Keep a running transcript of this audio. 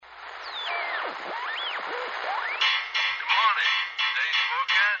morning. Today's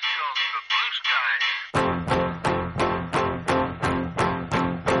forecast calls for blue skies.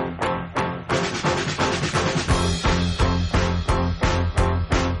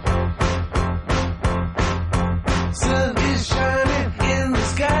 Sun is shining in the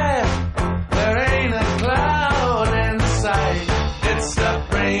sky. There ain't a cloud in sight. It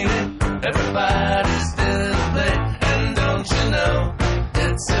stopped raining. Everybody's still in play. And don't you know,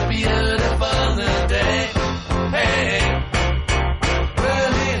 it's a beautiful new day. Hey,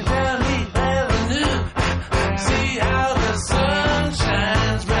 running down the avenue. See how the sun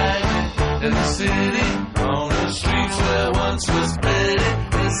shines bright in the city. On the streets where once was pretty,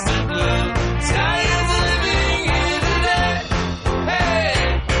 Mr. Blue Sky is living here today. Hey,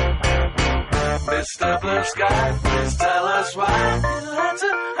 Mr. Blue Sky, please tell us why you had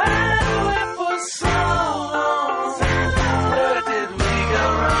to hide away for so long. Where did we go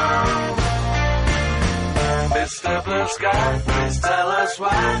wrong? Mr. Blue Sky, please tell us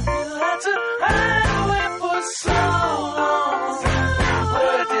why you had to hide away for so long.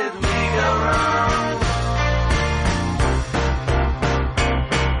 Where did we go wrong?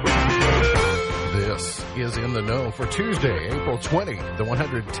 This is In the Know for Tuesday, April 20, the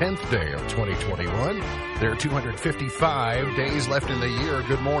 110th day of 2021. There are 255 days left in the year.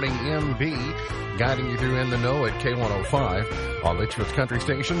 Good morning, MB. Guiding you through In the Know at K105 on Litchfield's Country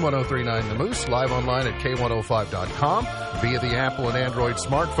Station, 1039 The Moose, live online at K105.com via the Apple and Android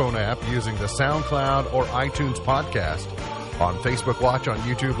smartphone app using the SoundCloud or iTunes podcast. On Facebook Watch, on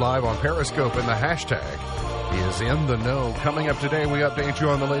YouTube Live, on Periscope, and the hashtag is In the Know. Coming up today, we update you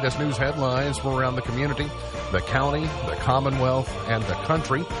on the latest news headlines from around the community, the county, the Commonwealth, and the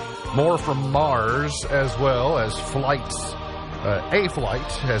country. More from Mars, as well as flights. A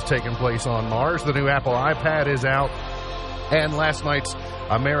flight has taken place on Mars. The new Apple iPad is out. And last night's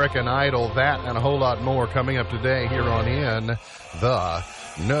American Idol, that and a whole lot more coming up today here on In the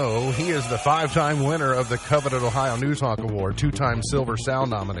Know. He is the 5-time winner of the coveted Ohio Newshawk Award, 2-time Silver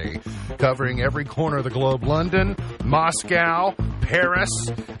Sound nominee, covering every corner of the globe: London, Moscow, Paris,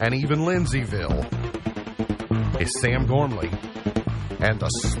 and even Lindsayville. It's Sam Gormley and the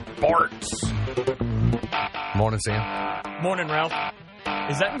Sports. Morning, Sam. Morning, Ralph.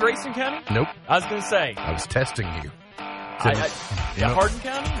 Is that in Grayson County? Nope. I was going to say. I was testing you. Hardin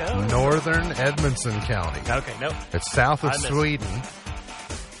County? No. Northern Edmonson County. Okay, no. It's south of Sweden.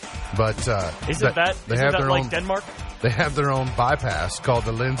 But Isn't that like Denmark? They have their own bypass called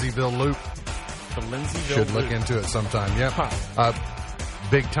the Lindsayville Loop. The Lindsayville Should Loop. look into it sometime. Yep. Huh.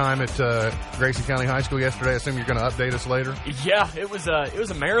 Big time at Grayson County High School yesterday. I assume you're going to update us later. Yeah, it was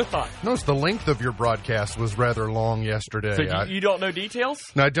a marathon. Notice the length of your broadcast was rather long yesterday. So you don't know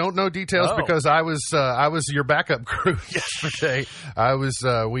details? No, I don't know details because I was your backup crew yesterday.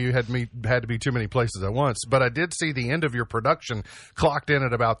 We had to be too many places at once. But I did see the end of your production clocked in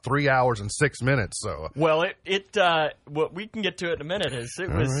at about 3 hours and 6 minutes. So well, what we can get to it in a minute is it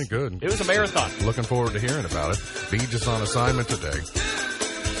was right, good. It was a marathon. Looking forward to hearing about it. Beej is on assignment today.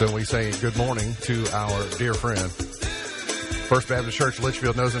 So we say good morning to our dear friend. First Baptist Church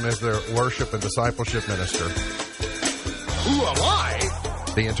Litchfield knows him as their worship and discipleship minister. Who am I?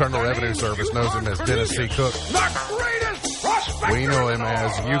 The Internal Revenue Service knows him as Dennis C. Cook. The greatest prospector. We know him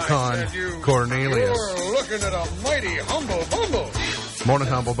as Yukon Cornelius. You're looking at a mighty humble bumble. Morning,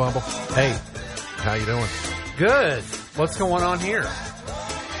 Humble Bumble. Hey. How you doing? Good. What's going on here?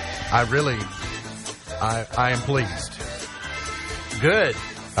 I am pleased. Good.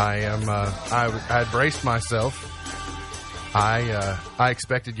 I am. I had braced myself. I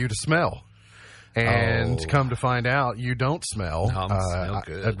expected you to smell, and come to find out, you don't smell. No, I smell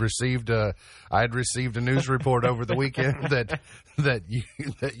good. I had received a news report over the weekend that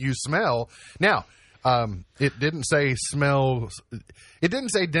you smell. Now, it didn't say smells. It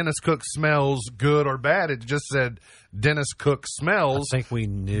didn't say Dennis Cook smells good or bad. It just said Dennis Cook smells. I think we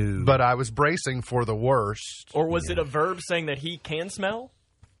knew, but I was bracing for the worst. Or was it a verb saying that he can smell?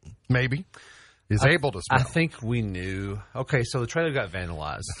 Maybe. Is able to smell. I think we knew. Okay, so the trailer got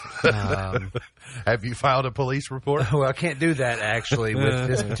vandalized. Have you filed a police report? Well, I can't do that, actually, with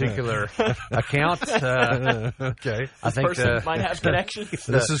this particular account. Okay. I think person might have connections.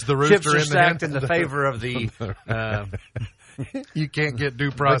 This is the rooster chips are in the stacked hen. in the favor of the You can't get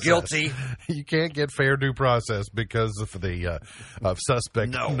due process. the guilty. You can't get fair due process because of the of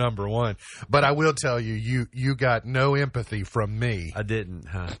suspect number one. But I will tell you, you got no empathy from me. I didn't,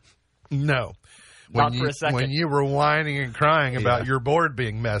 huh? No. Not for a second. When you were whining and crying about your board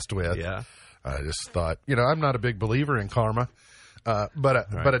being messed with, I just thought, I'm not a big believer in karma, but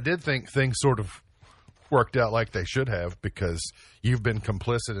I did think things sort of worked out like they should have because you've been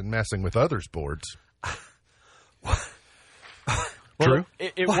complicit in messing with others' boards. True?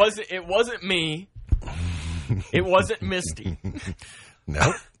 It wasn't me. It wasn't Misty.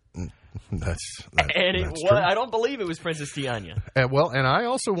 No. That's true. I don't believe it was Princess Tiana. And I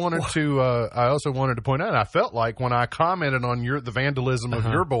also wanted to point out, I felt like when I commented on the vandalism of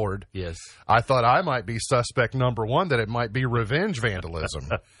your board, Yes. I thought I might be suspect number one, that it might be revenge vandalism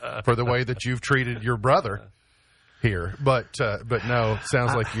for the way that you've treated your brother here. But no, it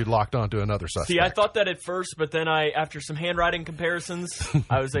sounds like you locked onto another suspect. See, I thought that at first, but then after some handwriting comparisons,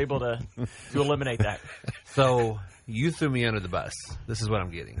 I was able to eliminate that. So you threw me under the bus. This is what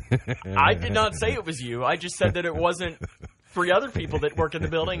I'm getting. I did not say it was you. I just said that it wasn't 3 other people that work in the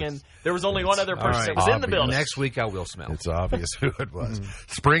building, and there was only one other person that was in the building. Next week I will smell. It's obvious who it was.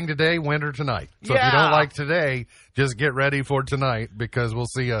 Spring today, winter tonight. So if you don't like today, just get ready for tonight, because we'll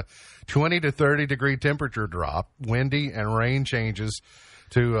see a 20 to 30 degree temperature drop, windy, and rain changes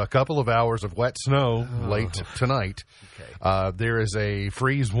to a couple of hours of wet snow late tonight. Okay. There is a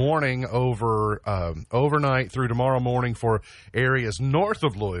freeze warning overnight through tomorrow morning for areas north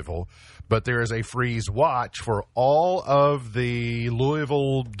of Louisville, but there is a freeze watch for all of the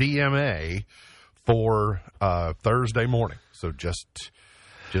Louisville DMA for Thursday morning. So just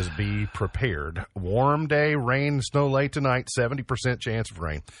be prepared. Warm day, rain, snow late tonight, 70% chance of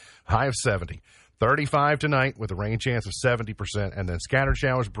rain. High of 70. 35 tonight with a rain chance of 70%, and then scattered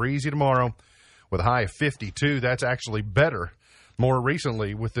showers, breezy tomorrow with a high of 52. That's actually better. More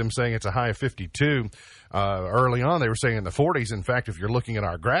recently, with them saying it's a high of 52, early on they were saying in the 40s. In fact, if you're looking at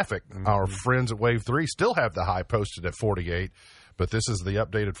our graphic, our friends at Wave 3 still have the high posted at 48. But this is the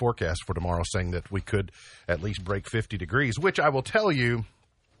updated forecast for tomorrow, saying that we could at least break 50 degrees, which I will tell you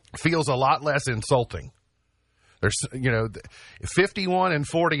feels a lot less insulting. There's, 51 and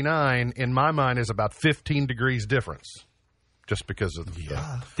 49 in my mind is about 15 degrees difference, just because of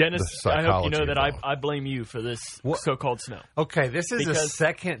Dennis, the I hope you know psychology that involved. I blame you for this so-called snow. Okay, this is the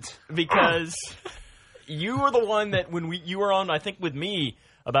second. Because you were the one that when you were on, I think, with me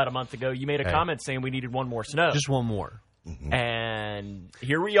about a month ago, you made a comment saying we needed one more snow. Just one more. Mm-hmm. And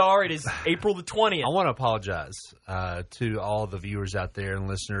here we are. It is April the 20th. I want to apologize to all the viewers out there and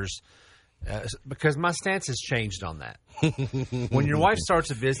listeners, because my stance has changed on that. When your wife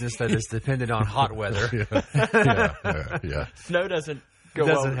starts a business that is dependent on hot weather, Yeah. Snow doesn't go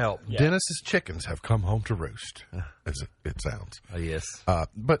doesn't well. help. Yeah. Dennis's chickens have come home to roost, as it sounds. Yes.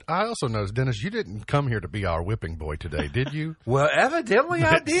 But I also noticed, Dennis, you didn't come here to be our whipping boy today, did you? Well, evidently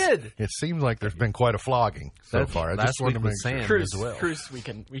I did. It seems like there's been quite a flogging so far. I Last just wanted week to with make sure. Sam Cruise, as well. Cruise, we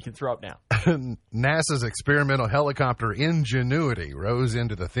can throw up now. NASA's experimental helicopter Ingenuity rose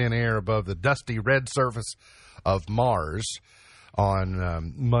into the thin air above the dusty red surface of Mars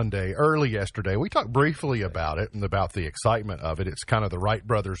on Monday, early yesterday. We talked briefly about it and about the excitement of it. It's kind of the Wright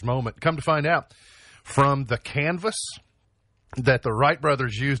brothers moment. Come to find out, from the canvas that the Wright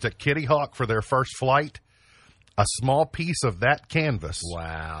brothers used at Kitty Hawk for their first flight, a small piece of that canvas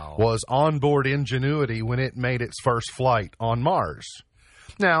was on board Ingenuity when it made its first flight on Mars.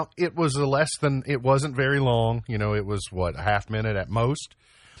 Now, it wasn't very long. It was, a half minute at most,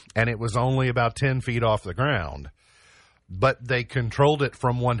 and it was only about 10 feet off the ground. But they controlled it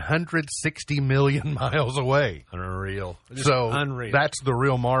from 160 million miles away. Unreal. Unreal. That's the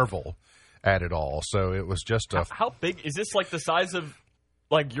real marvel at it all. So it was just a... How big? Is this like the size of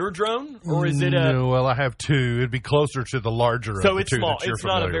your drone? Or is it No, well, I have two. It'd be closer to the larger of the it's two small. that you're It's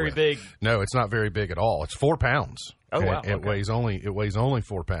not a familiar very with. big... No, it's not very big at all. It's 4 pounds. Oh, wow. It weighs only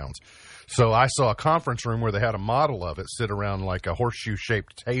 4 pounds. So I saw a conference room where they had a model of it sit around like a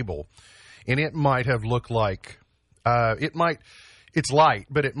horseshoe-shaped table. And it might have looked like... it's light,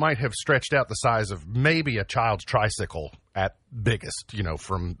 but it might have stretched out the size of maybe a child's tricycle at biggest,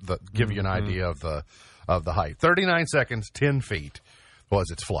 give you an idea of the height. 39 seconds, 10 feet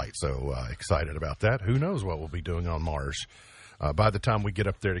was its flight. So excited about that. Who knows what we'll be doing on Mars by the time we get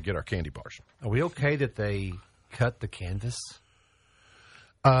up there to get our candy bars. Are we okay that they cut the canvas?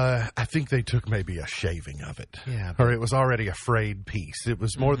 I think they took maybe a shaving of it. Yeah. Or it was already a frayed piece. It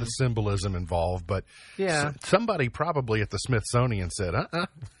was more the symbolism involved, but somebody probably at the Smithsonian said,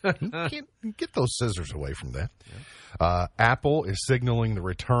 you can't get those scissors away from that. Yeah. Apple is signaling the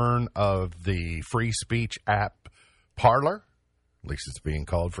return of the free speech app Parler. At least it's being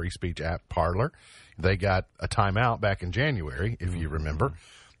called free speech app Parler. They got a timeout back in January, if you remember,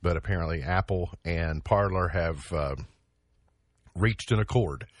 but apparently Apple and Parler have... reached an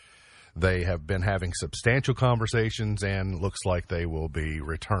accord. They have been having substantial conversations and looks like they will be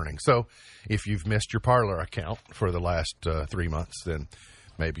returning. So if you've missed your Parler account for the last 3 months, then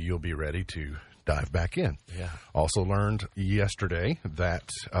maybe you'll be ready to dive back in. Yeah. Also learned yesterday that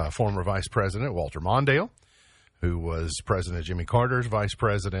former Vice President Walter Mondale, who was President Jimmy Carter's vice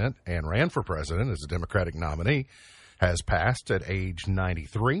president and ran for president as a Democratic nominee, has passed at age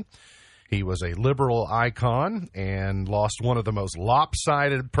 93. He was a liberal icon and lost one of the most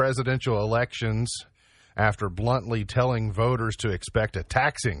lopsided presidential elections after bluntly telling voters to expect a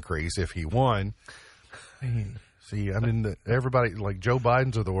tax increase if he won. Everybody, like Joe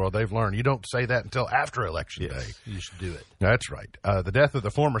Biden's of the world, they've learned you don't say that until after Election Day. You should do it. That's right. The death of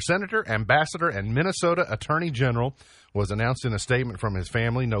the former senator, ambassador, and Minnesota attorney general was announced in a statement from his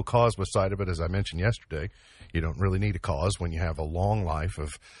family. No cause was cited, but as I mentioned yesterday, you don't really need a cause when you have a long life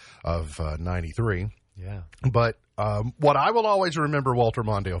of 93. Yeah. But what I will always remember Walter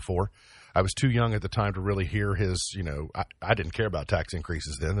Mondale for, I was too young at the time to really hear his, I didn't care about tax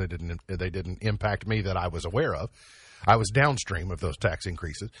increases then. They didn't impact me that I was aware of. I was downstream of those tax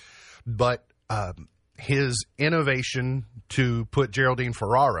increases. But his innovation to put Geraldine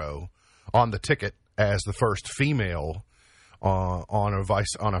Ferraro on the ticket as the first female on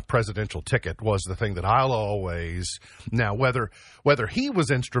a presidential ticket was the thing that I'll always. Now, whether he was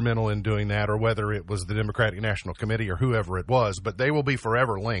instrumental in doing that or whether it was the Democratic National Committee or whoever it was, but they will be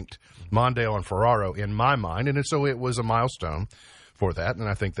forever linked, Mondale and Ferraro, in my mind, and so it was a milestone for that, and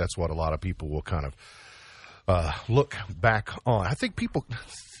I think that's what a lot of people will kind of look back on. I think people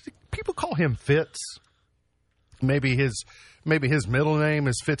call him Fitz. Maybe his middle name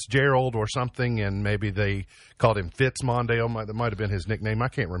is Fitzgerald or something, and maybe they called him Fitz Mondale. That might have been his nickname. I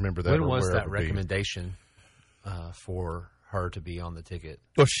can't remember that. When was that recommendation for her to be on the ticket?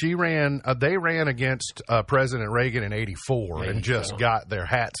 Well, she ran. They ran against President Reagan in '84 and just got their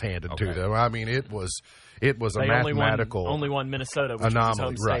hats handed to them. I mean, it was a mathematical only won Minnesota, which anomaly. was his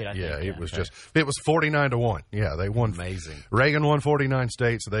home Right? state, I Yeah, think. it was just 49-1. Yeah, they won. Amazing. Reagan won 49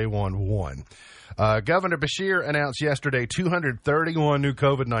 states. They won 1. Governor Beshear announced yesterday 231 new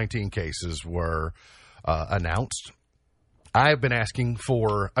COVID-19 cases were announced. I've been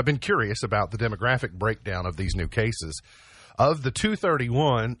curious about the demographic breakdown of these new cases. Of the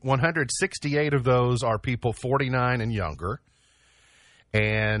 231, 168 of those are people 49 and younger.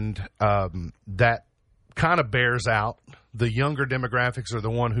 And that kind of bears out the younger demographics are the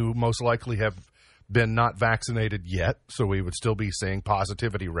one who most likely have been not vaccinated yet. So we would still be seeing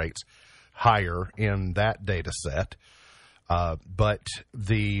positivity rates higher in that data set. But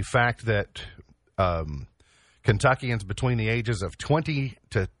the fact that Kentuckians between the ages of 20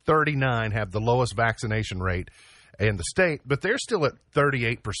 to 39 have the lowest vaccination rate in the state, but they're still at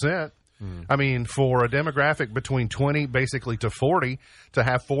 38%. I mean, for a demographic between 20 basically to 40 to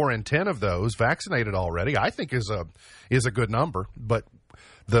have 4 in 10 of those vaccinated already, I think is a good number. But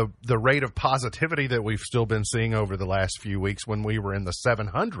the rate of positivity that we've still been seeing over the last few weeks when we were in the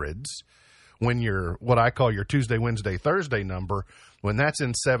 700s, when you're what I call your Tuesday, Wednesday, Thursday number, when that's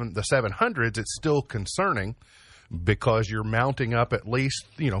in the 700s, it's still concerning because you're mounting up at least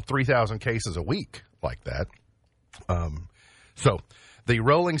 3,000 cases a week like that. So the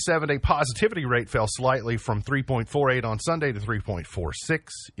rolling 7-day positivity rate fell slightly from 3.48 on Sunday to 3.46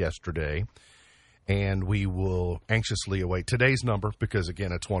 yesterday. And we will anxiously await today's number because,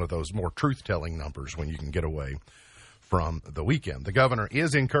 again, it's one of those more truth-telling numbers when you can get away from the weekend. The governor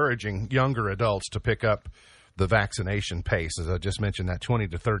is encouraging younger adults to pick up the vaccination pace. As I just mentioned, that 20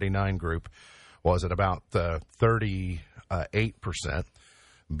 to 39 group was at about 38%,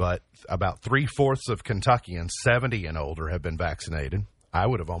 but about 3/4 of Kentuckians 70 and older have been vaccinated. I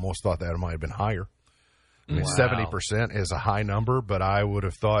would have almost thought that it might have been higher. I mean, 70% is a high number, but I would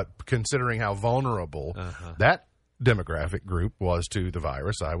have thought, considering how vulnerable that demographic group was to the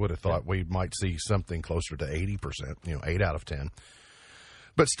virus, I would have thought we might see something closer to 80%, 8 out of 10.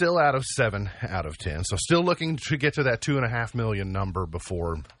 But still out of 7 out of 10. So still looking to get to that 2.5 million number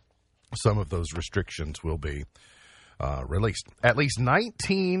before some of those restrictions will be released. At least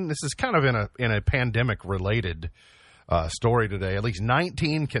 19, this is kind of in a pandemic-related story today, at least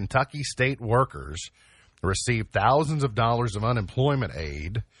 19 Kentucky state workers received thousands of dollars of unemployment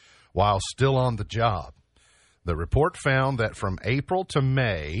aid while still on the job. The report found that from April to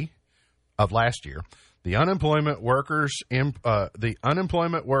May of last year, the unemployment workers'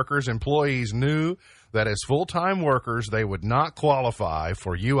 employees knew that as full-time workers they would not qualify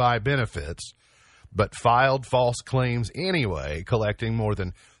for UI benefits, but filed false claims anyway, collecting more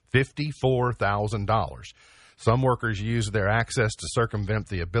than $54,000. Some workers used their access to circumvent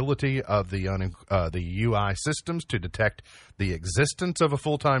the ability of the UI systems to detect the existence of a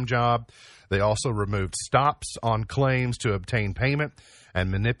full-time job. They also removed stops on claims to obtain payment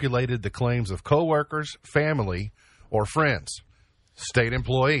and manipulated the claims of coworkers, family, or friends. State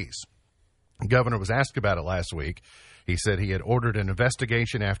employees The governor was asked about it last week. He said he had ordered an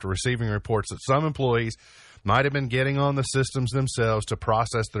investigation after receiving reports that some employees might have been getting on the systems themselves to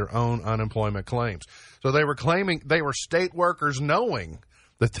process their own unemployment claims. So they were claiming they were state workers knowing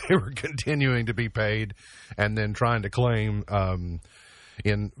that they were continuing to be paid and then trying to claim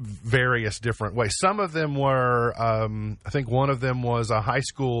in various different ways. Some of them were, I think one of them was a high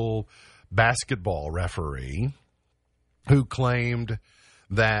school basketball referee who claimed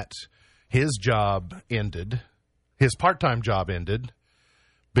that his job ended, his part-time job ended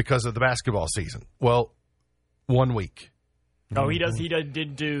because of the basketball season. Well, 1 week. Oh, he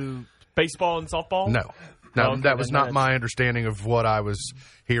didn't do baseball and softball? No. No, Okay, that was then not that's- my understanding of what I was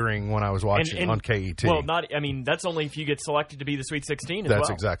hearing when I was watching on KET. Well, that's only if you get selected to be the Sweet 16 as That's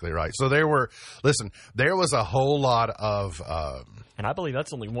well. exactly right. So there was a whole lot of, And I believe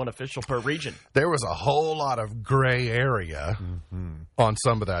that's only one official per region. there was a whole lot of gray area on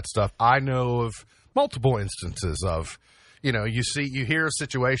some of that stuff. I know of multiple instances of, you hear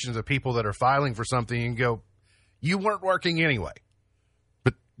situations of people that are filing for something and go, you weren't working anyway,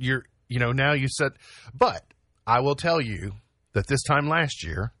 but now you said, but I will tell you that this time last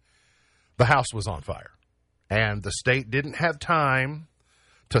year, the house was on fire and the state didn't have time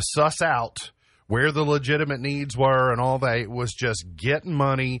to suss out where the legitimate needs were and all that. It was just getting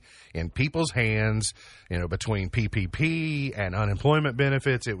money in people's hands, between PPP and unemployment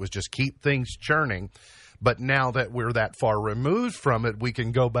benefits. It was just keep things churning. But now that we're that far removed from it, we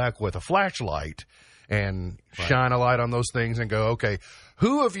can go back with a flashlight and shine a light on those things and go, okay,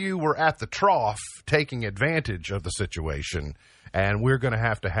 who of you were at the trough taking advantage of the situation? And we're going to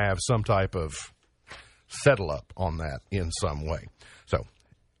have some type of settle up on that in some way. So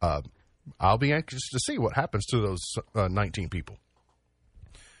I'll be anxious to see what happens to those 19 people.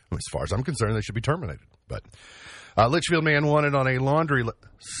 As far as I'm concerned, they should be terminated. But Litchfield man wanted on a laundry list.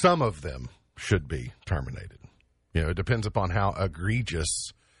 Some of them should be terminated. It depends upon how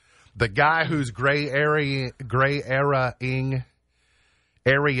egregious. The guy who's gray areaing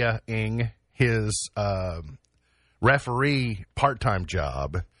his referee part-time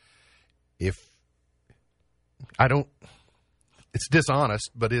job, it's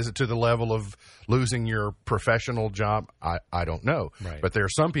dishonest, but is it to the level of losing your professional job? I don't know. Right. But there are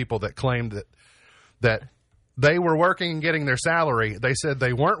some people that claim that they were working and getting their salary. They said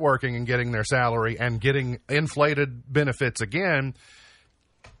they weren't working and getting their salary and getting inflated benefits again.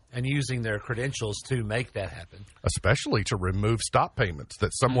 And using their credentials to make that happen. Especially to remove stop payments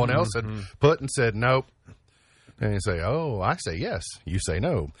that someone else had put and said, nope. And you say, oh, I say yes. You say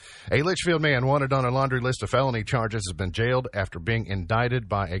no. A Litchfield man wanted on a laundry list of felony charges has been jailed after being indicted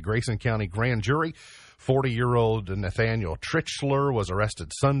by a Grayson County grand jury. 40-year-old Nathaniel Tritchler was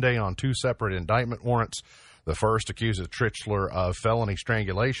arrested Sunday on 2 separate indictment warrants. The first accuses Tritchler of felony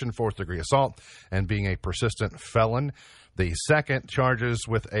strangulation, 4th-degree assault, and being a persistent felon. The second charges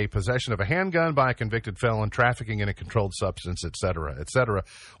with a possession of a handgun by a convicted felon, trafficking in a controlled substance, et cetera, et cetera.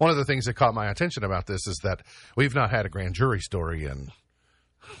 One of the things that caught my attention about this is that we've not had a grand jury story in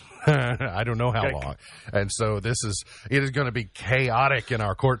I don't know how long. And so it is going to be chaotic in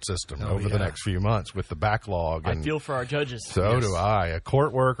our court system over the next few months with the backlog. I feel for our judges. So do I.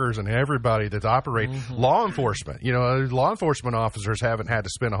 Court workers and everybody that's operating. Law enforcement. Law enforcement officers haven't had to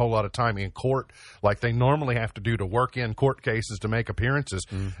spend a whole lot of time in court like they normally have to do to work in court cases to make appearances.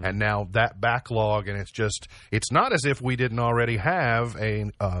 And now that backlog, and it's not as if we didn't already have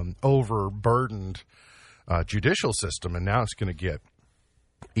an overburdened judicial system, and now it's going to get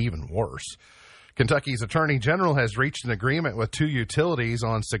even worse. Kentucky's Attorney General has reached an agreement with 2 utilities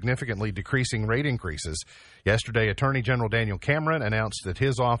on significantly decreasing rate increases. Yesterday, Attorney General Daniel Cameron announced that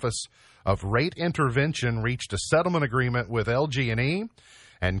his Office of Rate Intervention reached a settlement agreement with LG&E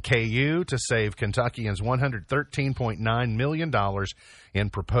and KU to save Kentuckians $113.9 million in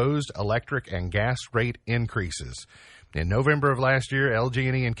proposed electric and gas rate increases. In November of last year,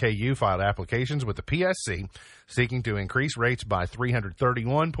 LG&E and KU filed applications with the PSC seeking to increase rates by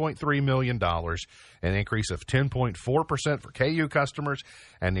 $331.3 million, an increase of 10.4% for KU customers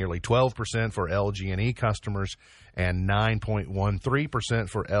and nearly 12% for LG&E customers and 9.13%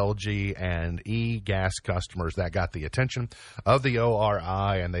 for LG and E gas customers. That got the attention of the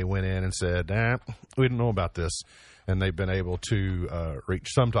ORI, and they went in and said, we didn't know about this, and they've been able to reach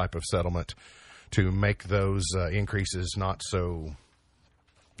some type of settlement to make those increases not so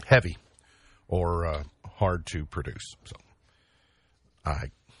heavy or hard to produce. So,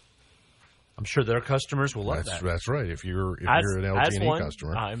 I'm sure their customers will love that. That's right. If you're an LG&E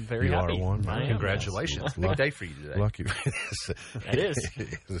customer, I'm very you happy. are one. I am. Congratulations. Big day for you today. Lucky. It is.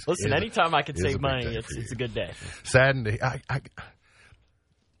 Listen, anytime I can save money, it's a good day. Saddened.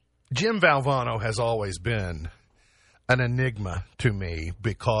 Jim Valvano has always been an enigma to me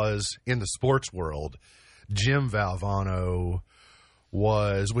because in the sports world, Jim Valvano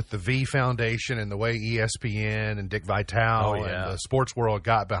was with the V Foundation and the way ESPN and Dick Vitale and the sports world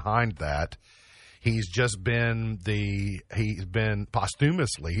got behind that. He's just been he's been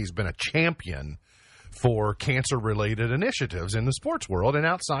a champion for cancer-related initiatives in the sports world and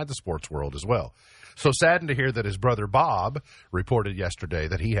outside the sports world as well. So saddened to hear that his brother Bob reported yesterday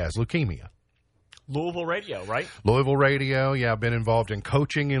that he has leukemia. Louisville radio, right? Louisville radio, yeah. I've been involved in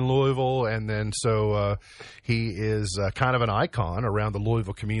coaching in Louisville, and then so he is kind of an icon around the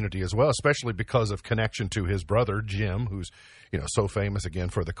Louisville community as well, especially because of connection to his brother Jim, who's so famous again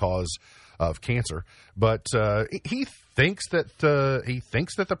for the cause of cancer. But he thinks that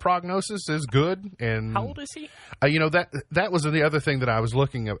the prognosis is good. And how old is he? That was the other thing that I was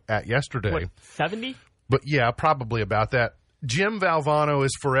looking at yesterday. What, 70? But yeah, probably about that. Jim Valvano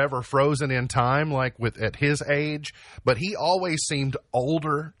is forever frozen in time, like at his age, but he always seemed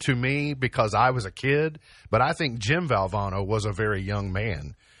older to me because I was a kid. But I think Jim Valvano was a very young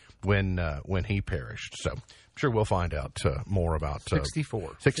man when he perished. So I'm sure we'll find out more about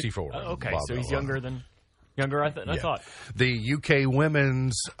 64. 64. Oh, okay, Bob so he's Valvano. younger. I thought. The UK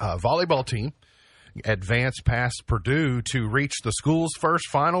women's volleyball team advanced past Purdue to reach the school's first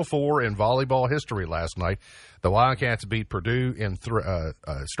Final Four in volleyball history last night. The Wildcats beat Purdue in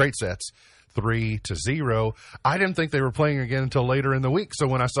straight sets 3-0. I didn't think they were playing again until later in the week. So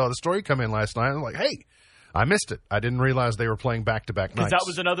when I saw the story come in last night, I was like, hey, I missed it. I didn't realize they were playing back-to-back nights. Because that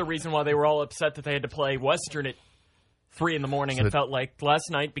was another reason why they were all upset that they had to play Western at 3 in the morning. It felt like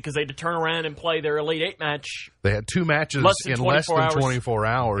last night because they had to turn around and play their Elite Eight match. They had two matches in less than 24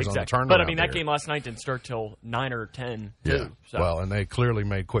 hours on the tournament. But, I mean, that game last night didn't start till 9 or 10, too. Yeah. So. Well, and they clearly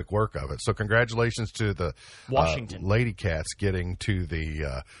made quick work of it. So congratulations to the Washington Lady Cats getting to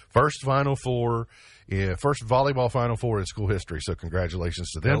the first Final Four, first volleyball Final Four in school history. So congratulations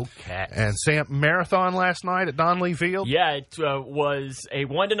to them. Go Cats. And Sam, marathon last night at Donley Field? Yeah, it was a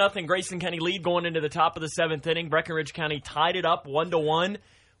 1-0 Grayson County lead going into the top of the 7th inning. Breckenridge County tied it up 1-1.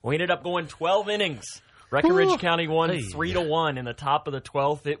 We ended up going 12 innings. Breckenridge County won 3-1 in the top of the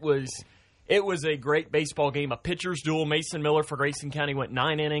 12th. It was a great baseball game, a pitcher's duel. Mason Miller for Grayson County went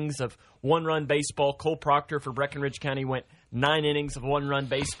 9 innings of one-run baseball. Cole Proctor for Breckenridge County went 9 innings of one-run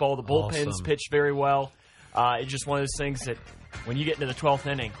baseball. The bullpens pitched very well. It's just one of those things that when you get into the 12th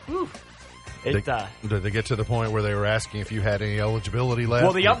inning, did they get to the point where they were asking if you had any eligibility left?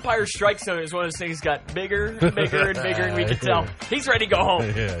 Well, the umpire strike zone is one of those things got bigger and bigger and bigger, and we could tell he's ready to go home.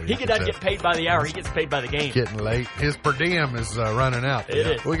 Yeah, he could not get paid by the hour. He gets paid by the game. Getting late. His per diem is running out. It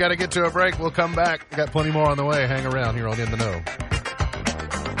is. We got to get to a break. We'll come back. We got plenty more on the way. Hang around here on In the Know.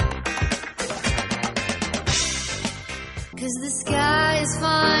 'Cause the sky is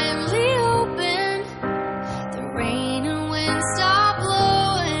finally open, the rain and wind stop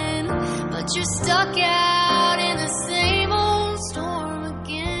blowing, but you're stuck out in the same old storm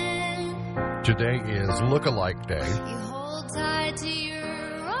again. Today is Look-alike Day, You hold tight to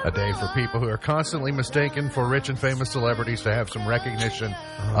your a day for people who are constantly mistaken for rich and famous celebrities to have some recognition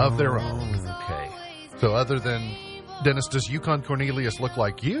of their own. Okay. So other than Dennis, does Yukon Cornelius look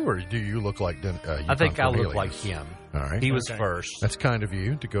like you, or do you look like Yukon I think I Cornelius? look like him. All right. He was first. That's kind of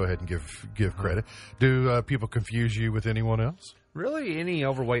you to go ahead and give credit. Do people confuse you with anyone else? Really, any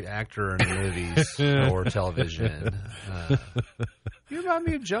overweight actor in movies or television. You remind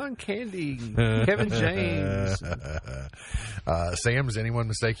me of John Candy, Kevin James. Sam, does anyone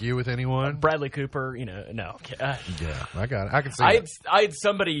mistake you with anyone? Bradley Cooper, no. Yeah, I got it. I can see I it. had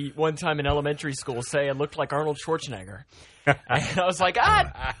somebody one time in elementary school say I looked like Arnold Schwarzenegger. And I was like,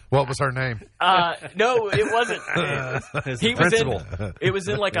 What was her name? no, it wasn't. Principal. It was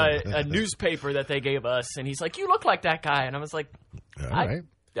in like a newspaper that they gave us, and he's like, "You look like that guy," and I was like, All right.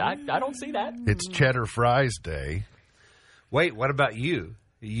 I don't see that. It's Cheddar Fries Day. Wait, what about you?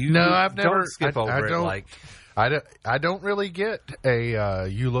 You No, I've don't never. skip over I it don't, like. I don't really get a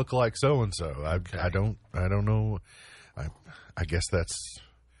you look like so and so. I don't know. I guess that's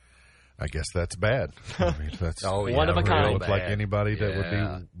bad. I mean, that's one of a I kind. don't look like anybody that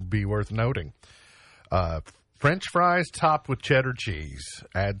would be worth noting. French fries topped with cheddar cheese.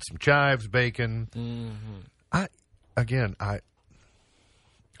 Add some chives, bacon. Mm-hmm.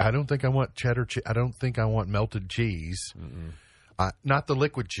 I don't think I want cheddar cheese. I don't think I want melted cheese. Not the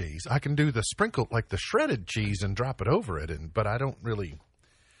liquid cheese. I can do the sprinkle, like the shredded cheese, and drop it over it. But I don't really.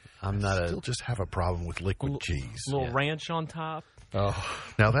 Still just have a problem with liquid cheese. A little ranch on top. Oh,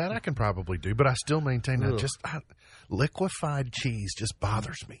 now that I can probably do, but I still maintain that liquefied cheese just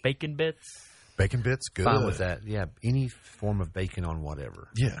bothers me. Bacon bits. Bacon bits, good. Fine with that. Yeah, any form of bacon on whatever.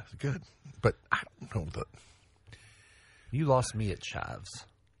 Yeah, good. But I don't know that. You lost me at chives.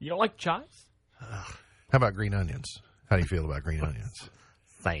 You don't like chives? How about green onions? How do you feel about green onions?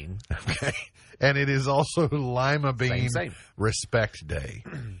 Same. Okay. And it is also Lima Bean Same. Respect Day.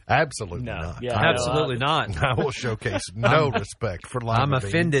 Absolutely No. not. Yeah, Absolutely not. I will showcase no respect for Lima I'm Bean.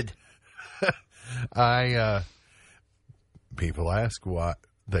 offended. People ask why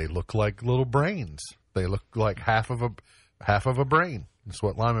they look like little brains. They look like half of a brain. That's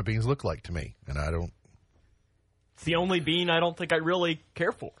what lima beans look like to me, and I don't It's the only bean I don't think I really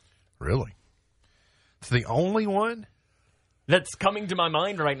care for. really. It's the only one. That's coming to my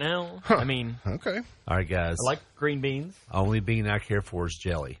mind right now. I mean, Okay. All right, guys. I like green beans. Only bean I care for is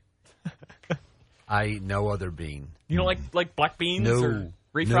jelly. I eat no other bean. You don't like black beans No. or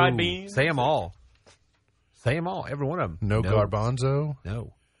refried No. beans? Say them all. Say them all. Every one of them. No garbanzo.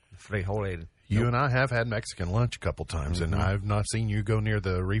 No. Frijoles. You and I have had Mexican lunch a couple times, and I've not seen you go near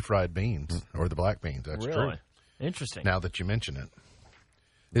the refried beans or the black beans. That's Really? true. Interesting. Now that you mention it,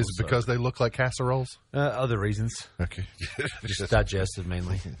 is it because they look like casseroles? Other reasons. Okay. Just digestive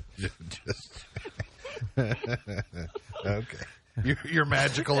mainly. Just okay. You're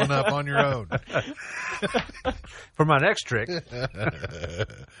magical enough on your own. For my next trick.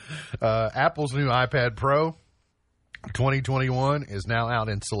 Apple's new iPad Pro 2021 is now out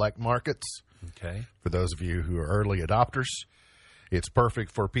in select markets. Okay. For those of you who are early adopters, it's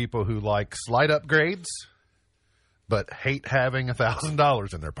perfect for people who like slight upgrades but hate having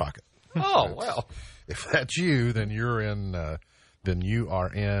 $1,000 in their pocket. Oh, well. If that's you, then you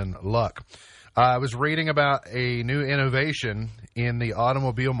are in luck. I was reading about a new innovation in the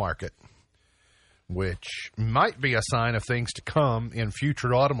automobile market, which might be a sign of things to come in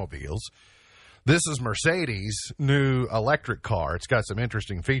future automobiles. This is Mercedes' new electric car. It's got some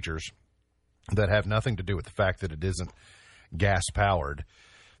interesting features that have nothing to do with the fact that it isn't gas-powered.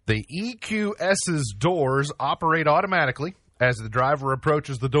 The EQS's doors operate automatically as the driver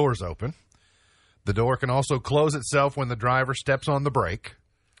approaches the doors open. The door can also close itself when the driver steps on the brake.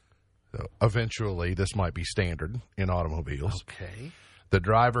 So eventually, this might be standard in automobiles. Okay. The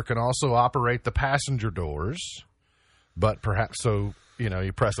driver can also operate the passenger doors, but perhaps you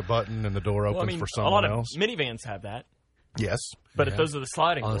press a button and the door opens Well, I mean, for a lot someone of else. minivans have that. Yes. But if those are the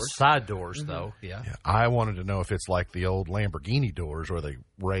sliding On the doors. side doors, though. Yeah. Yeah. I wanted to know if it's like the old Lamborghini doors where they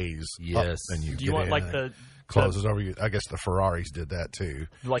raise up Yes. and you Do you get want in like and the it closes over you. I guess the Ferraris did that too.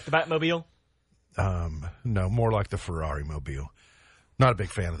 like the Batmobile? No, more like the Ferrari mobile. Not a big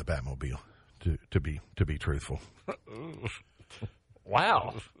fan of the Batmobile, to be truthful.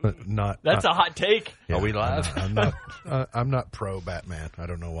 Wow. But not That's a hot take. yeah, Are we live? I'm not pro Batman. I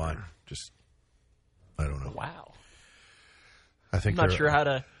don't know why. I don't know. Wow. I think I'm not there- sure how I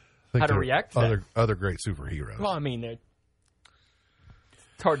to think there are react to that. other great superheroes. Well, I mean, it's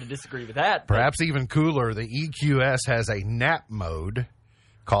hard to disagree with that. but- Perhaps even cooler, the EQS has a nap mode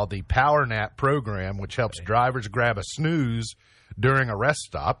called the Power Nap program, which helps drivers grab a snooze during a rest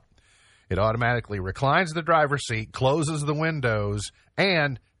stop. It automatically reclines the driver's seat, closes the windows,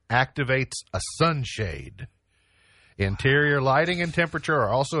 and activates a sunshade. Interior lighting and temperature are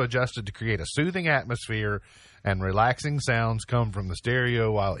also adjusted to create a soothing atmosphere, and relaxing sounds come from the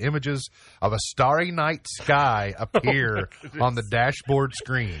stereo while images of a starry night sky appear on the dashboard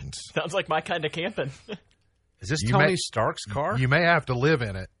screens. Sounds like my kind of camping. Is this You Tony may- Stark's car? You may have to live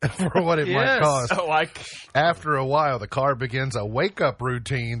in it for what it might Yes. cost. Oh, After a while, the car begins a wake-up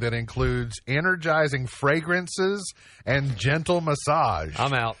routine that includes energizing fragrances and gentle massage.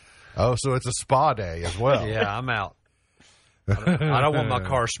 I'm out. Oh, so it's a spa day as well. Yeah, I'm out. I don't want my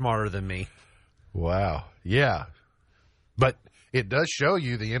car smarter than me. Wow. Yeah. But it does show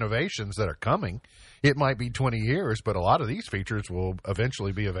you the innovations that are coming. It might be 20 years, but a lot of these features will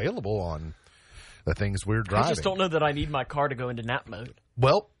eventually be available on the things we're driving. I just don't know that I need my car to go into nap mode.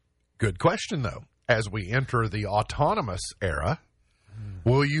 Well, good question, though. As we enter the autonomous era,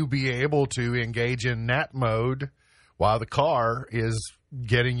 will you be able to engage in nap mode while the car is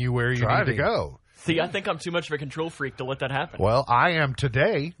getting you where you need Driving. to go? See, I think I'm too much of a control freak to let that happen. Well, I am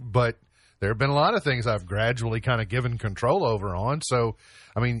today, but there have been a lot of things I've gradually kind of given control over on. So,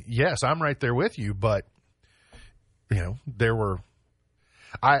 I mean, yes, I'm right there with you, but,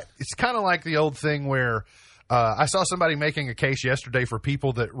 it's kind of like the old thing where I saw somebody making a case yesterday for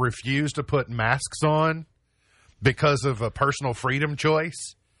people that refuse to put masks on because of a personal freedom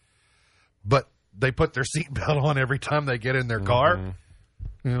choice, but they put their seatbelt on every time they get in their car.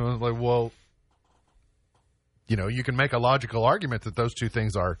 Like, well, you can make a logical argument that those two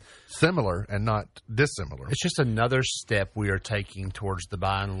things are similar and not dissimilar. It's just another step we are taking towards the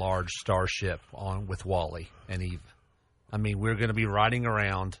by and large Starship with Wally and Eve. I mean, we're going to be riding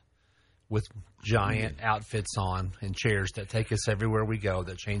around with giant outfits on and chairs that take us everywhere we go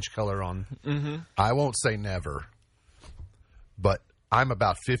that change color on. I won't say never, but I'm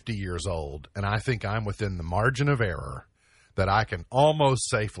about 50 years old, and I think I'm within the margin of error that I can almost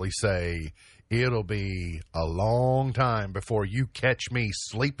safely say it'll be a long time before you catch me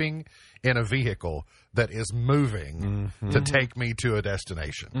sleeping in a vehicle that is moving to take me to a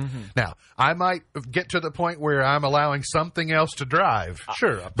destination. Now, I might get to the point where I'm allowing something else to drive.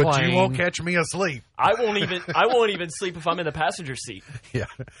 Sure, a but plane. you won't catch me asleep. I won't even sleep if I'm in the passenger seat. Yeah.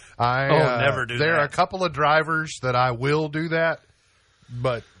 never do There that. are a couple of drivers that I will do that,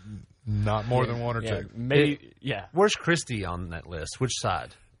 but not more than one or two. Maybe. Yeah. Where's Christy on that list? Which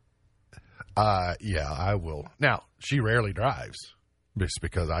side? Yeah, I will. Now, she rarely drives just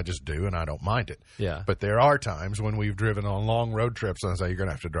because I just do and I don't mind it. Yeah. But there are times when we've driven on long road trips and I say, you're going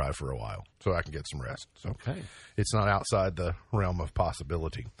to have to drive for a while so I can get some rest. So Okay. it's not outside the realm of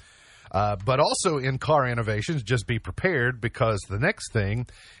possibility. But also in car innovations, just be prepared because the next thing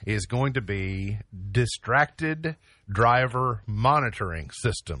is going to be distracted driver monitoring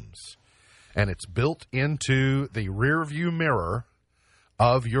systems. And it's built into the rear view mirror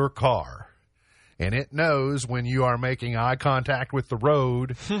of your car. And it knows when you are making eye contact with the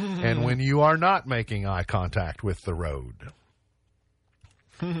road and when you are not making eye contact with the road.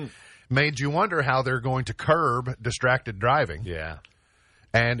 Made you wonder how they're going to curb distracted driving. Yeah.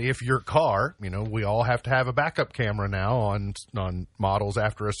 And if your car, we all have to have a backup camera now on models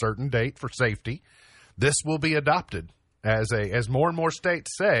after a certain date for safety. This will be adopted as more and more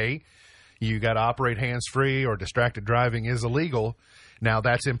states say you got to operate hands-free or distracted driving is illegal. Now,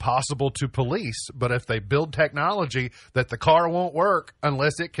 that's impossible to police, but if they build technology that the car won't work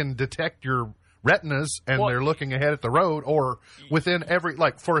unless it can detect your retinas and they're looking ahead at the road or within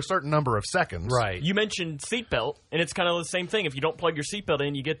for a certain number of seconds. Right. You mentioned seatbelt, and it's kind of the same thing. If you don't plug your seatbelt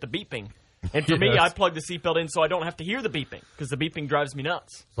in, you get the beeping. And for me, I plug the seatbelt in so I don't have to hear the beeping because the beeping drives me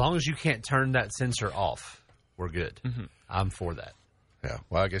nuts. As long as you can't turn that sensor off, we're good. I'm for that. Yeah,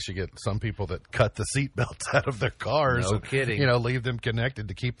 well, I guess you get some people that cut the seat belts out of their cars. No and, kidding. Leave them connected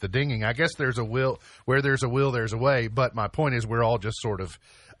to keep the dinging. I guess there's a will. Where there's a will, there's a way. But my point is we're all just sort of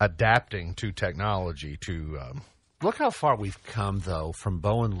adapting to technology to... Look how far we've come, though, from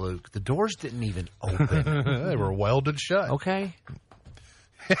Bo and Luke. The doors didn't even open. they were welded shut. Okay.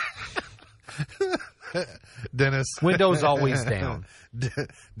 Dennis. Windows always down.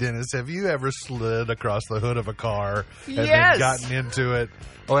 Dennis, have you ever slid across the hood of a car and Yes. then gotten into it?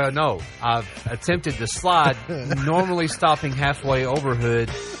 Well, no. I've attempted to slide, normally stopping halfway over hood,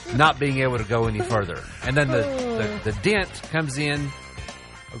 not being able to go any further. And then the dent comes in.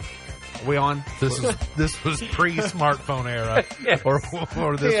 Are we on? This was pre-smartphone era, Yes. or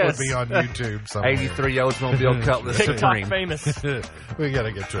this Yes. would be on YouTube somewhere. 83 Oldsmobile Cutlass TikTok Supreme. famous. We got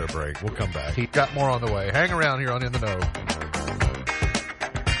to get to a break. We'll come back. Got more on the way. Hang around here on In the Know.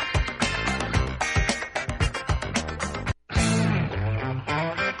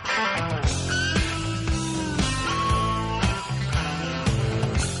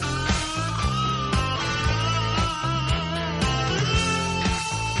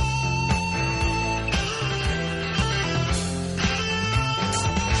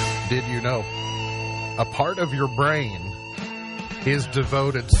 Did you know a part of your brain is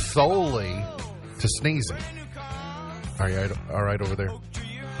devoted solely to sneezing? Are you all right over there?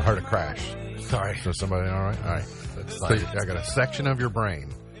 I heard a crash. Sorry. So somebody all right? All right. So I got a section of your brain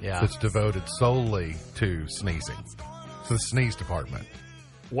that's devoted solely to sneezing. So the sneeze department.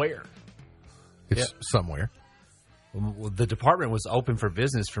 Where? It's somewhere. Well, the department was open for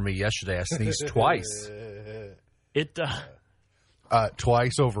business for me yesterday. I sneezed twice. It.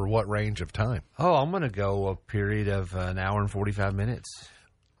 Twice over what range of time? Oh, I'm going to go a period of an hour and 45 minutes.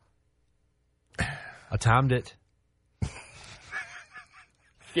 I timed it.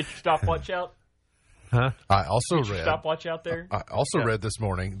 Get your stopwatch out. Huh? I also Get your read. stopwatch out there. I also read this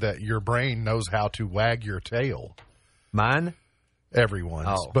morning that your brain knows how to wag your tail. Mine? Everyone's,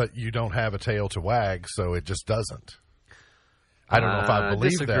 Oh. but you don't have a tail to wag, so it just doesn't. I don't know if I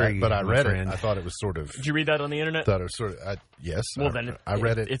believe disagree, that, but I my read friend. it. I thought it was sort of. Did you read that on the internet? Thought it was sort of. Yes. Well, then I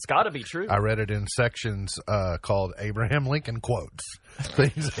read it. It's got to be true. I read it in sections called Abraham Lincoln quotes.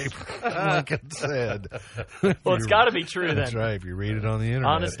 Things Abraham Lincoln said. Well, it's got to be true That's then. right. If you read it on the internet,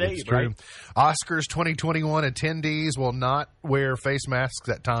 Honest it's Abe, true. right? Oscars 2021 attendees will not wear face masks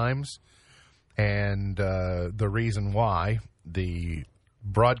at times, and the reason why the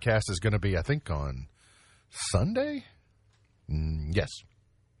broadcast is going to be, I think, on Sunday? Yes.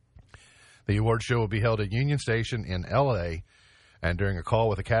 The award show will be held at Union Station in L.A., and during a call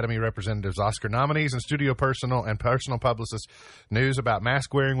with Academy representatives, Oscar nominees, and studio personnel and personal publicists, news about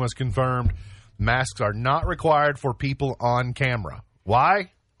mask wearing was confirmed. Masks are not required for people on camera.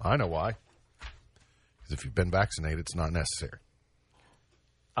 Why? I know why. Because if you've been vaccinated, it's not necessary.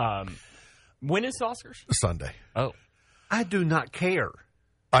 When is Oscars? Sunday. Oh. I do not care.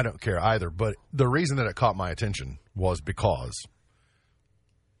 I don't care either, but the reason that it caught my attention was because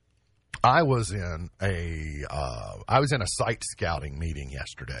I was in a site scouting meeting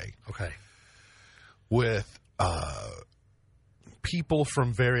yesterday. Okay. With people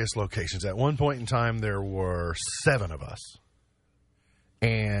from various locations. At one point in time, there were 7 of us,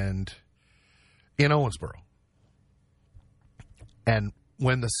 and in Owensboro. And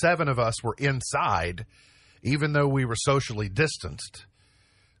when the 7 of us were inside, even though we were socially distanced,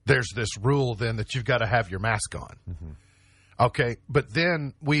 there's this rule then that you've got to have your mask on. Mm-hmm. Okay, but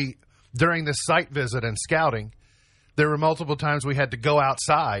then during this site visit and scouting, there were multiple times we had to go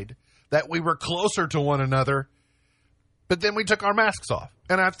outside that we were closer to one another, but then we took our masks off.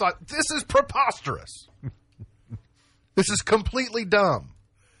 And I thought, this is preposterous. This is completely dumb.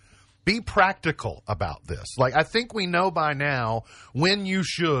 Be practical about this. Like, I think we know by now when you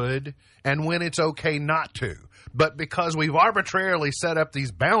should and when it's okay not to. But because we've arbitrarily set up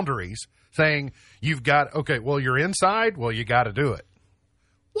these boundaries saying you've got, okay, well, you're inside, well, you got to do it.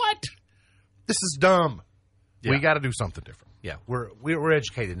 What? This is dumb. Yeah. We got to do something different. Yeah, we're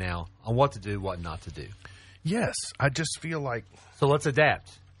educated now on what to do, what not to do. Yes, I just feel like, So let's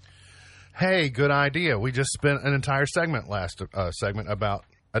adapt. hey, good idea. We just spent an entire segment last segment about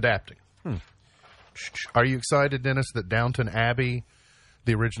adapting. Are you excited, Dennis, that Downton Abbey,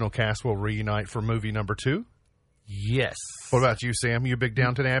 the original cast, will reunite for movie number 2? Yes. What about you, Sam? You a big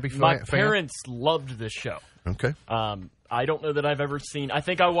Downton Abbey My fan? parents loved this show. Okay. I don't know that I've ever seen. I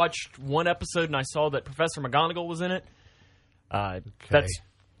think I watched one episode and I saw that Professor McGonagall was in it. That's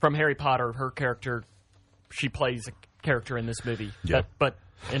from Harry Potter. Her character, she plays a character in this movie. Yeah.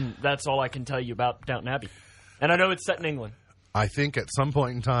 And that's all I can tell you about Downton Abbey. And I know it's set in England. I think at some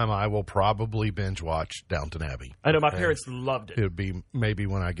point in time I will probably binge watch Downton Abbey. I know my parents loved it. It would be maybe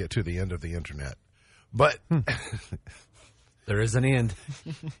when I get to the end of the internet. But There is an end.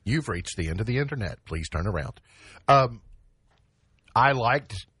 you've reached the end of the internet. Please turn around. I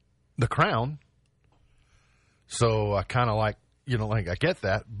liked The Crown. So I kind of like, I get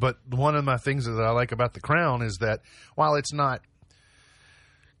that. But one of my things that I like about The Crown is that while it's not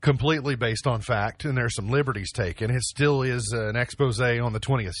completely based on fact and there's some liberties taken, it still is an expose on the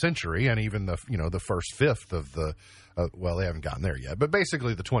 20th century and even the first fifth of the, well, they haven't gotten there yet, but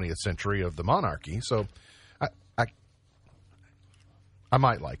basically the 20th century of the monarchy. So I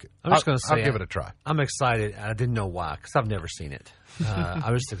might like it. I'm just going to say I'll give it a try. I'm excited. I didn't know why because I've never seen it.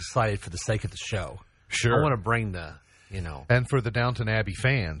 I was just excited for the sake of the show. Sure. I want to bring the, And for the Downton Abbey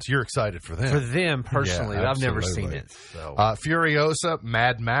fans, you're excited for them. for them personally. Yeah, I've never absolutely. seen it. So Furiosa,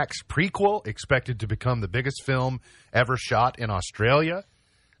 Mad Max prequel, expected to become the biggest film ever shot in Australia.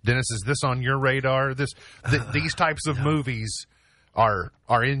 Dennis, is this on your radar? These types of movies are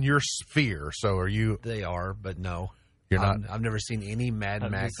in your sphere. So are you? they are, but no. You're not. I've never seen any Mad I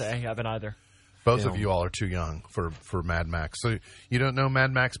was gonna Max. say I haven't either. Both film. of you all are too young for Mad Max. So you don't know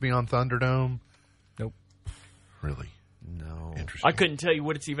Mad Max Beyond Thunderdome? Nope. Really? No. Interesting. I couldn't tell you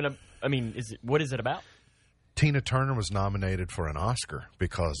what it's even. What is it about? Tina Turner was nominated for an Oscar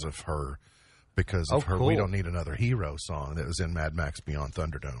because of her cool. We Don't Need Another Hero song that was in Mad Max Beyond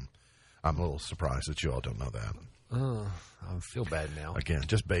Thunderdome. I'm a little surprised that you all don't know that. I feel bad now. Again,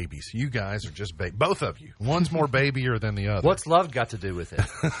 just babies. You guys are just both of you. One's more babyier than the other. What's love got to do with it?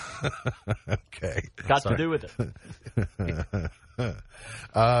 Okay. Got to do with it.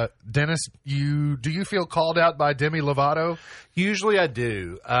 Dennis, do you feel called out by Demi Lovato? Usually I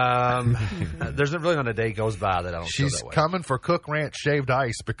do. There's really not a day goes by that I don't feel She's that way. coming for Cook Ranch shaved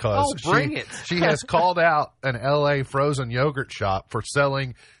ice because bring it. she has called out an L.A. frozen yogurt shop for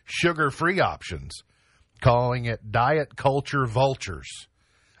selling sugar-free options, calling it diet culture vultures.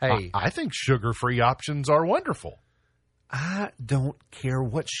 Hey, I think sugar-free options are wonderful. I don't care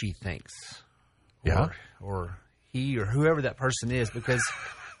what she thinks. Yeah? Or he or whoever that person is because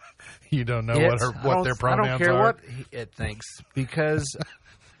You don't know what their pronouns are? I don't care what it thinks because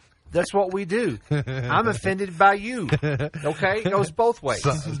that's what we do. I'm offended by you. Okay? It goes both ways.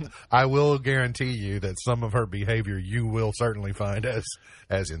 So, I will guarantee you that some of her behavior you will certainly find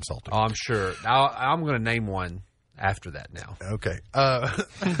as insulting. Oh, I'm sure. I'm going to name one after that now. Okay.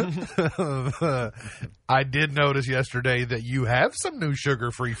 I did notice yesterday that you have some new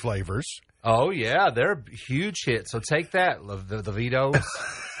sugar-free flavors Oh, yeah, they're huge hits. So take that, the Vitos,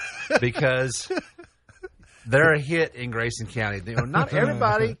 because they're a hit in Grayson County. You know, not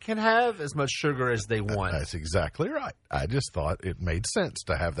everybody can have as much sugar as they want. That's exactly right. I just thought it made sense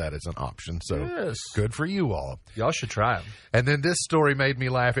to have that as an option. So Yes. good for you all. Y'all should try them. And then this story made me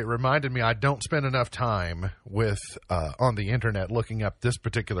laugh. It reminded me I don't spend enough time with on the internet looking up this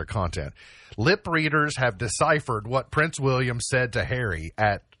particular content. Lip readers have deciphered what Prince William said to Harry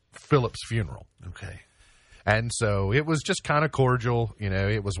at Philip's funeral. Okay. And so it was just kind of cordial. You know,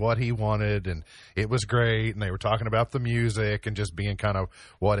 it was what he wanted, and it was great. And they were talking about the music and just being kind of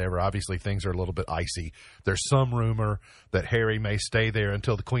whatever. Obviously, things are a little bit icy. There's some rumor that Harry may stay there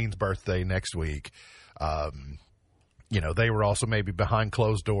until the Queen's birthday next week. You know, they were also maybe behind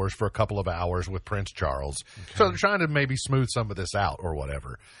closed doors for a couple of hours with Prince Charles. Okay. So they're trying to maybe smooth some of this out or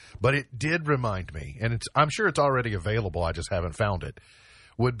whatever. But it did remind me, and I'm sure it's already available, I just haven't found it,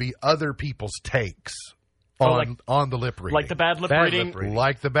 would be other people's takes on the lip reading. Like the bad lip reading?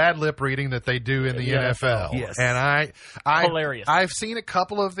 Like the bad lip reading that they do in the NFL. Yes. And I Hilarious. I've seen a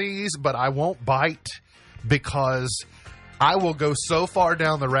couple of these, but I won't bite because I will go so far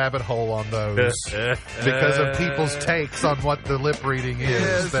down the rabbit hole on those because of people's takes on what the lip reading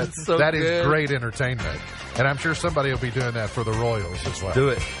is. Yes, that is great entertainment. And I'm sure somebody will be doing that for the Royals as well. Do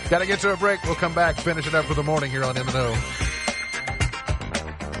it. Got to get to a break. We'll come back, finish it up for the morning here on In the Know.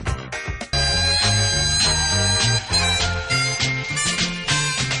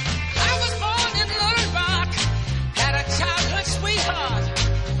 I was born in Little Rock, had a childhood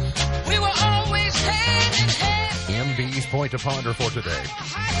sweetheart. We were always hand in hand. MB's point to ponder for today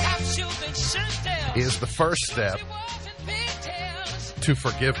High-top shoes and shirt tails. is the first step She was in pigtails. to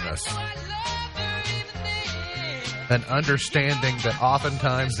forgiveness So I loved her even then. and understanding that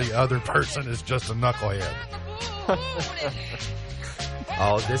oftentimes the other person is just a knucklehead.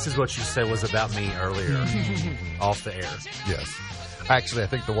 Oh, this is what you said was about me earlier off the air. Yes. Actually, I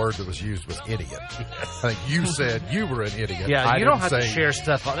think the word that was used was idiot. I think you said you were an idiot. Yeah, I you don't didn't have to say- share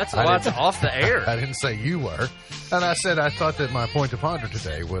stuff. That's I why it's didn't- off the air. I didn't say you were. And I said I thought that my point to ponder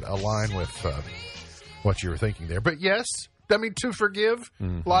today would align with what you were thinking there. But yes, I mean, to forgive,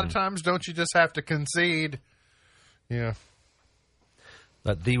 a lot of times don't you just have to concede? Yeah.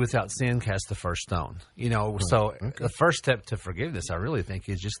 But thee without sin cast the first stone. You know, so the first step to forgiveness, I really think,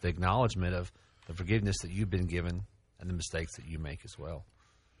 is just the acknowledgement of the forgiveness that you've been given and the mistakes that you make as well.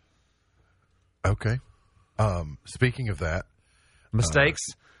 Okay. Speaking of that, Mistakes?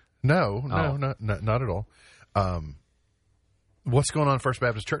 no, Oh. not at all. What's going on at First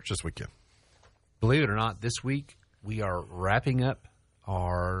Baptist Church this weekend? Believe it or not, this week we are wrapping up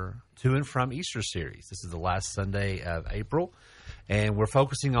our To and From Easter series. This is the last Sunday of April, and we're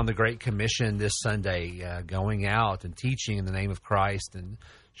focusing on the Great Commission this Sunday, going out and teaching in the name of Christ and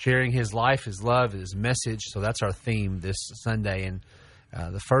sharing His life, His love, His message. So that's our theme this Sunday. And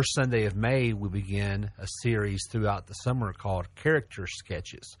the first Sunday of May, we begin a series throughout the summer called Character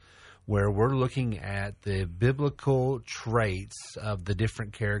Sketches, where we're looking at the biblical traits of the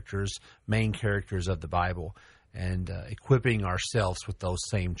different characters, main characters of the Bible, and equipping ourselves with those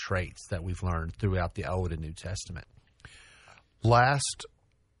same traits that we've learned throughout the Old and New Testament. Last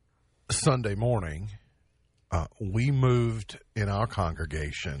Sunday morning, we moved in our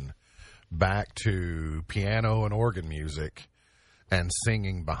congregation back to piano and organ music and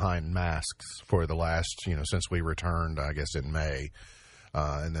singing behind masks for the last, since we returned, I guess, in May,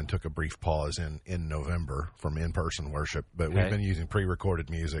 and then took a brief pause in November from in-person worship. But Okay. we've been using pre-recorded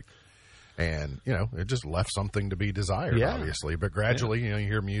music. And, it just left something to be desired, Yeah. obviously. But gradually, you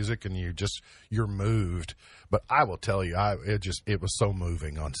hear music and you're moved. But I will tell you, it was so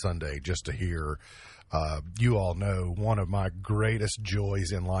moving on Sunday just to hear. You all know one of my greatest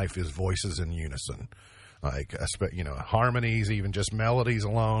joys in life is voices in unison. Like, harmonies, even just melodies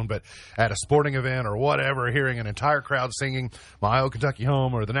alone. But at a sporting event or whatever, hearing an entire crowd singing My Old Kentucky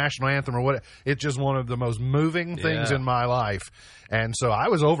Home or the national anthem or what, it's just one of the most moving things Yeah. in my life. And so I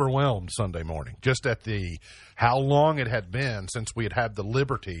was overwhelmed Sunday morning just at how long it had been since we had the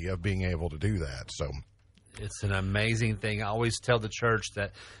liberty of being able to do that. So It's an amazing thing. I always tell the church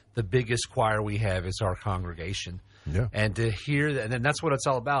that the biggest choir we have is our congregation. Yeah. And to hear that, and that's what it's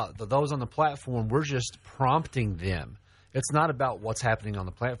all about. Those on the platform, we're just prompting them. It's not about what's happening on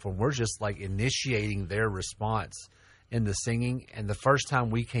the platform. We're just like initiating their response in the singing. And the first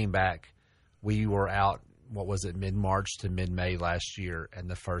time we came back, we were out, mid-March to mid-May last year. And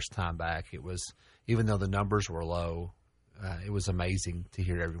the first time back, it was, even though the numbers were low, it was amazing to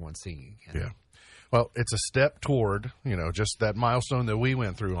hear everyone singing again. yeah. Well, it's a step toward, just that milestone that we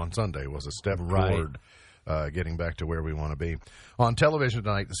went through on Sunday was a step Right. toward getting back to where we want to be. On television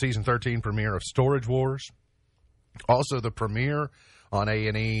tonight, the season 13 premiere of Storage Wars. Also, the premiere on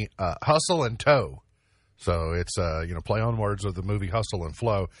A&E, Hustle and Tow. So it's, play on words of the movie Hustle and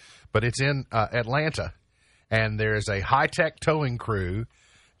Flow. But it's in Atlanta, and there's a high-tech towing crew.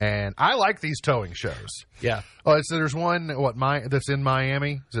 And I like these towing shows. Yeah. Oh, so there's one that's in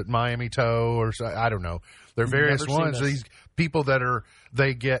Miami. Is it Miami Tow or I don't know. There are various ones. These people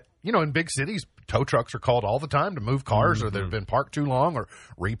they get in big cities, tow trucks are called all the time to move cars, or they've been parked too long, or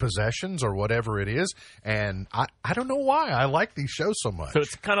repossessions, or whatever it is. And I don't know why I like these shows so much. So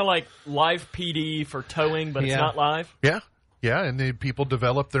it's kind of like live PD for towing, but it's not live. Yeah. Yeah, and the people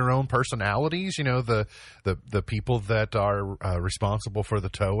develop their own personalities, the people that are responsible for the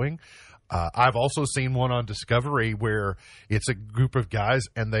towing. I've also seen one on Discovery where it's a group of guys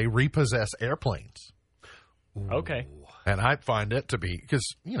and they repossess airplanes. Okay. And I find it to be,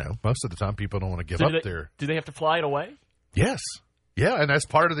 because, most of the time people don't want to give up their... Do they have to fly it away? Yes. Yeah, and that's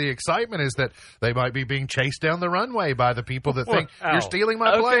part of the excitement, is that they might be being chased down the runway by the people that think, you're stealing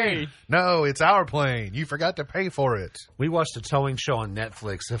my plane. No, it's our plane. You forgot to pay for it. We watched a towing show on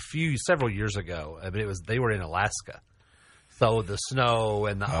Netflix several years ago. I mean, they were in Alaska. So the snow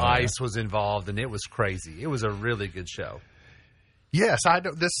and the ice was involved, and it was crazy. It was a really good show. Yes, I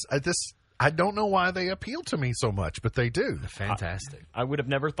don't know why they appeal to me so much, but they do. Fantastic. I would have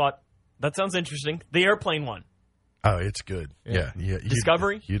never thought. That sounds interesting. The airplane one. Oh, it's good. Yeah.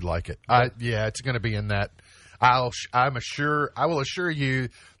 Discovery? You'd like it. It's going to be in that. I will assure you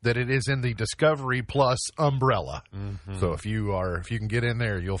that it is in the Discovery Plus umbrella. Mm-hmm. So if you can get in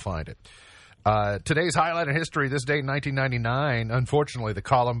there, you'll find it. Today's highlight in history, this date in 1999, unfortunately, the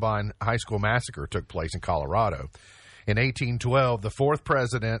Columbine High School massacre took place in Colorado. In 1812, the fourth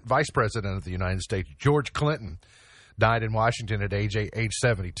vice president of the United States, George Clinton, died in Washington at age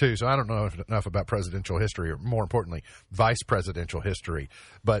 72. So I don't know enough about presidential history, or more importantly, vice presidential history.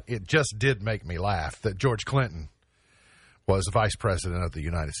 But it just did make me laugh that George Clinton was vice president of the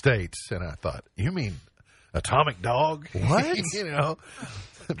United States. And I thought, you mean Atomic Dog? What?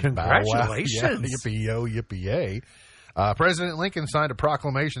 Congratulations. Yippee-yo, yippee-yay. President Lincoln signed a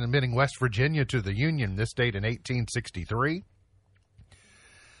proclamation admitting West Virginia to the Union, this date in 1863.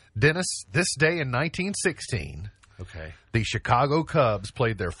 Dennis, this day in 1916... Okay. The Chicago Cubs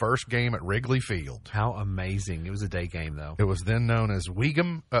played their first game at Wrigley Field. How amazing. It was a day game, though. It was then known as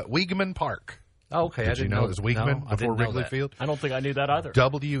Weeghman Park. Oh, okay. Did you know it was Weeghman before Wrigley Field? I don't think I knew that either.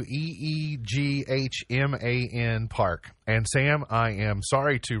 Weeghman Park. And, Sam, I am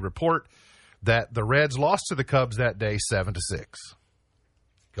sorry to report that the Reds lost to the Cubs that day 7-6.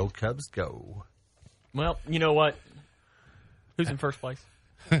 Go Cubs, go. Well, you know what? Who's in first place?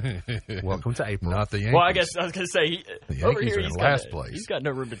 Welcome to April. Not the Yankees. Well, I was going to say, over here, he's in last place. He's got no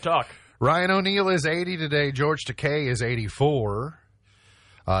room to talk. Ryan O'Neal is 80 today. George Takei is 84.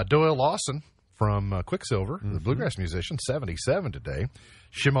 Doyle Lawson from Quicksilver, the bluegrass musician, 77 today.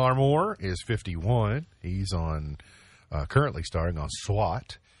 Shemar Moore is 51. He's on currently starring on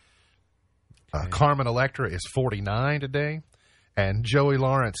SWAT. Carmen Electra is 49 today. And Joey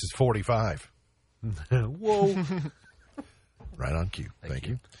Lawrence is 45. Whoa. Right on cue. Thank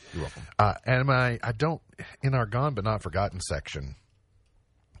you. You're welcome. And I don't, in our Gone But Not Forgotten section,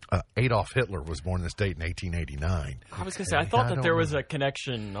 Adolf Hitler was born this date in 1889. I was going to say, I thought that there was a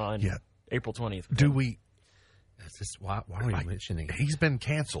connection on April 20th. Do we? Why are we mentioning it? He's been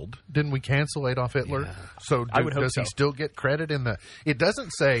canceled. Didn't we cancel Adolf Hitler? Yeah. So I would hope does he still get credit in the... It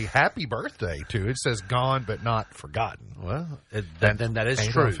doesn't say happy birthday, too. It says Gone But Not Forgotten. Well, then that is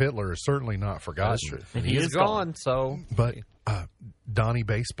true. Adolf Hitler is certainly not forgotten. That is true. And he is gone, so... But Donnie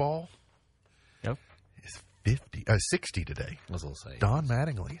Baseball Yep. is 60 today. I was going to say. Don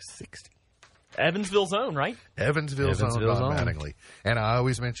Mattingly is 60. Evansville's own, right? Evansville's own Don Mattingly. And I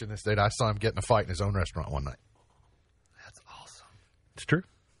always mention this date. I saw him get in a fight in his own restaurant one night. That's awesome. It's true.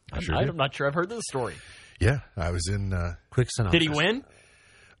 I'm not sure I've heard this story. Yeah, I was in... Quick synopsis. Did he win?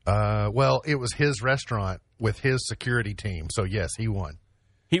 Well, it was his restaurant with his security team. So, yes, he won.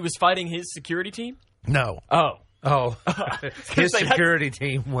 He was fighting his security team? No. Oh, his security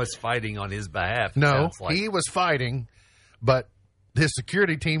team was fighting on his behalf. No, he was fighting, but his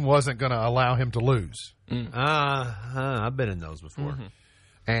security team wasn't going to allow him to lose. I've been in those before. Mm-hmm.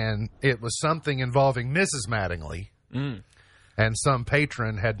 And it was something involving Mrs. Mattingly. Mm. And some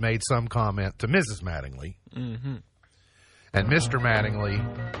patron had made some comment to Mrs. Mattingly. Mm-hmm. And Mr. Mattingly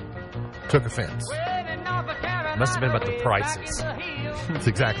took offense. Must have been about the prices. That's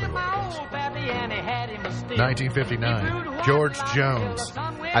exactly what it was. 1959. George Jones.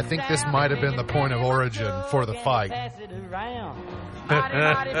 I think this might have been the point of origin for the fight.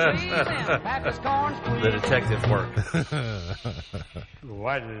 The detective work.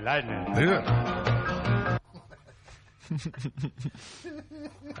 White lightning. Yeah. I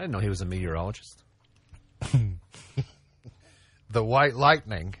didn't know he was a meteorologist. The white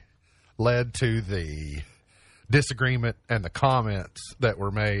lightning led to the disagreement and the comments that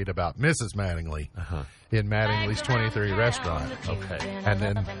were made about Mrs. Mattingly in Mattingly's 23 restaurant. Okay. And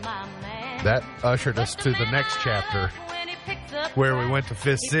then that ushered us to the next chapter where we went to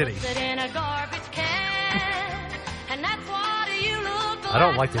Fist City. I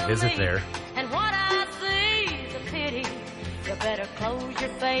don't like to visit there.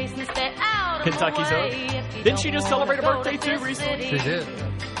 Kentucky's own. Didn't she just celebrate a birthday too recently? She did.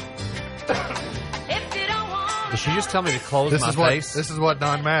 Did she just tell me to close my face? This is what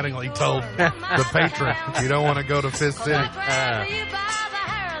Don Mattingly told the patron. You don't want to go to Fist City.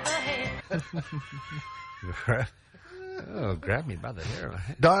 Oh, grab me by the hair.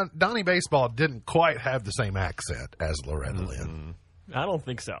 Donnie Baseball didn't quite have the same accent as Loretta Lynn. I don't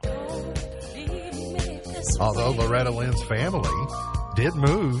think so. Although Loretta Lynn's family did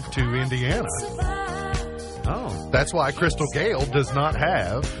move to Indiana. Oh. That's why Crystal Gale does not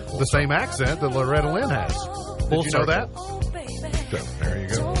have the same accent that Loretta Lynn has. Did you know that? So, there you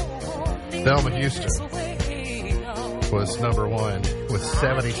go. Thelma Houston was number one with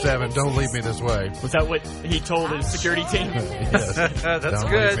 77. Don't leave me this way. Was that what he told his security team? Yes. That's Don't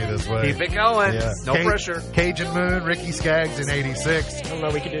good. leave me this way. Keep it going. Yeah. No pressure. Cajun Moon, Ricky Skaggs in 86. I don't know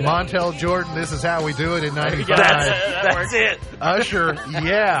we can do that. Montel Jordan, This Is How We Do It in 95. That's it. Usher.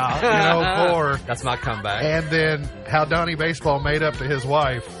 Yeah, 04. That's my comeback. And then how Donnie Baseball made up to his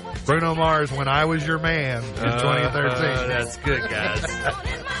wife, Bruno Mars, When I Was Your Man in 2013. That's good, guys.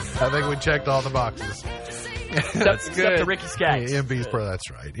 I think we checked all the boxes. That's Except good. to Ricky Skaggs. MB's Pearl,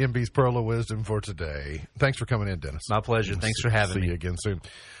 that's right. MB's Pearl of Wisdom for today. Thanks for coming in, Dennis. My pleasure. Thanks for having See me. you again soon.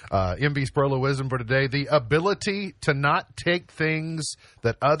 MB's Pearl of Wisdom for today. The ability to not take things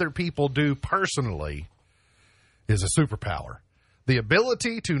that other people do personally is a superpower. The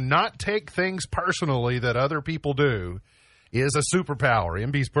ability to not take things personally that other people do is a superpower.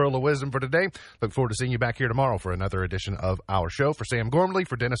 MB's Pearl of Wisdom for today. Look forward to seeing you back here tomorrow for another edition of our show. For Sam Gormley,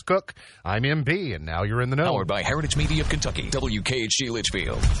 for Dennis Cook, I'm MB, and now you're in the know. Powered by Heritage Media of Kentucky. WKHG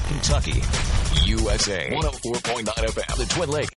Litchfield, Kentucky, USA. 104.9 FM. The Twin Lakes.